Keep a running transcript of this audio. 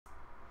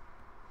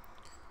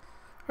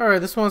Alright,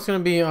 this one's going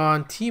to be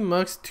on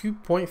Tmux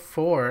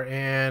 2.4,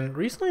 and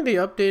recently they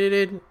updated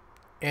it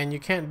and you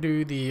can't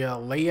do the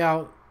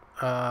layout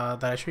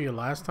that I showed you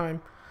last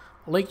time.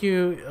 I'll link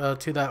you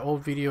to that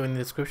old video in the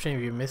description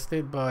if you missed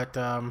it, but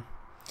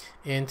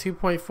in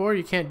 2.4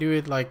 you can't do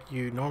it like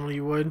you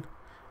normally would.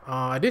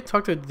 I did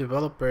talk to the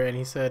developer and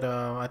he said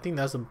I think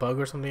that's a bug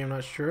or something, I'm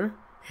not sure,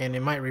 and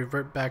it might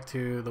revert back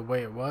to the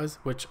way it was,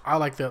 which I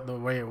like the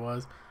way it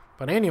was.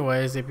 But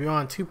anyways, if you're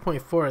on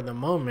 2.4 at the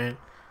moment,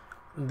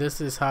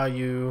 this is how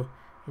you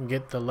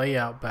get the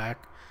layout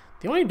back.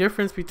 The only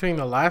difference between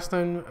the last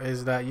time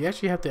is that you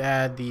actually have to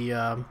add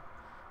the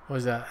what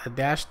is that, a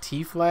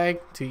 -t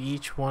flag to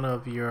each one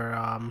of your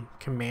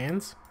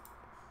commands.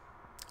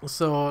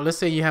 So let's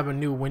say you have a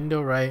new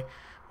window, right?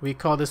 We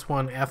call this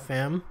one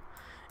FM.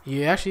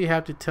 You actually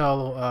have to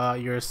tell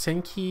your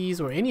send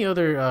keys or any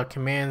other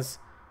commands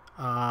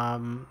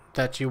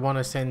that you want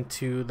to send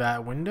to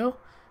that window.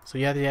 So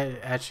you have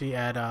to actually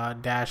add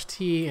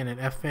 -t and an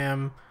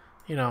FM,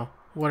 you know,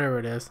 whatever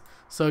it is.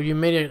 So if you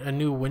made it a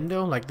new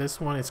window like this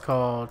one, it's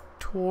called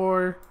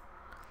tour,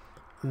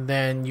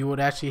 then you would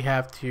actually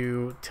have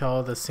to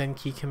tell the send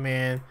key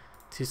command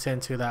to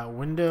send to that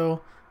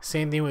window.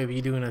 Same thing if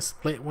you're doing a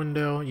split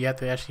window, you have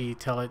to actually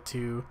tell it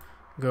to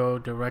go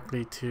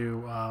directly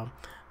to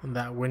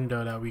that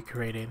window that we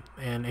created,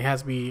 and it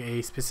has to be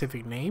a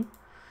specific name.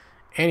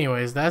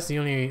 Anyways, that's the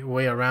only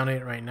way around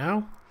it right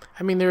now.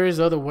 I mean, there is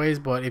other ways,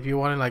 but if you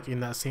want it like in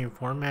that same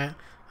format,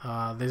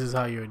 this is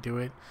how you would do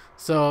it.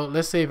 So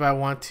let's say if I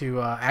want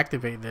to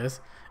activate this,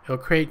 it'll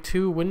create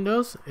two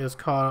windows. It's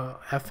called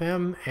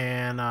FM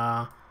and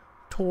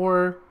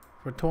tor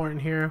for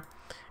torrent here,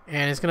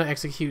 and it's gonna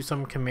execute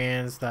some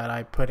commands that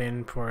I put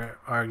in for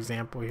our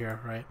example here,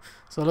 right?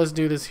 So let's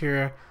do this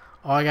here.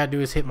 All I gotta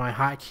do is hit my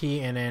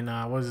hotkey and then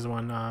what is this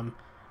one,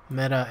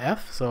 meta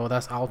F, so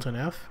that's alt and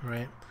F,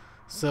 right?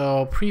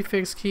 So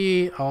prefix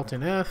key, alt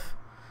and F,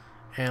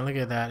 and look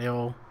at that,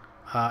 it'll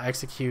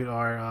execute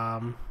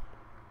our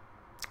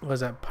what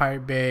is that,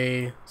 Pirate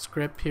Bay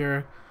script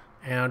here,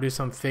 and I'll do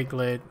some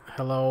figlet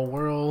hello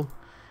world.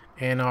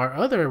 And our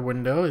other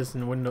window is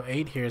in window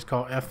 8 here, is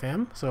called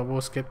FM, so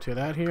we'll skip to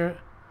that here,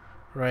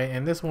 right?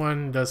 And this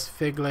one does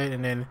figlet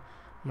and then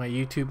my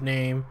YouTube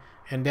name,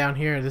 and down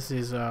here this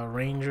is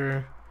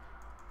Ranger,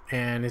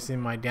 and it's in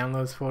my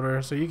downloads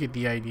folder, so you get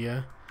the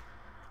idea.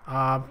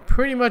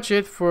 Pretty much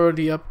it for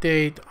the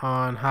update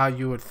on how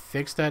you would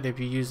fix that if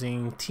you're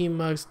using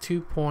Tmux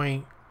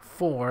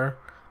 2.4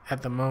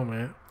 at the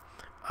moment.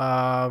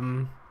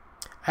 I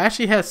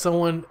actually had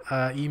someone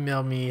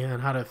email me on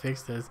how to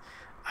fix this.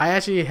 I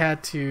actually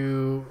had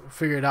to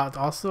figure it out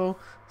also,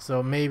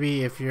 so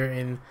maybe if you're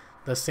in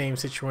the same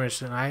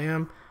situation I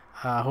am,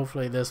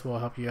 hopefully this will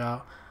help you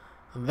out.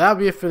 That'll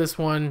be it for this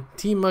one.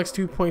 Tmux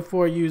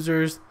 2.4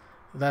 users,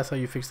 that's how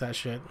you fix that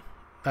shit.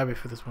 That'll be it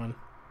for this one.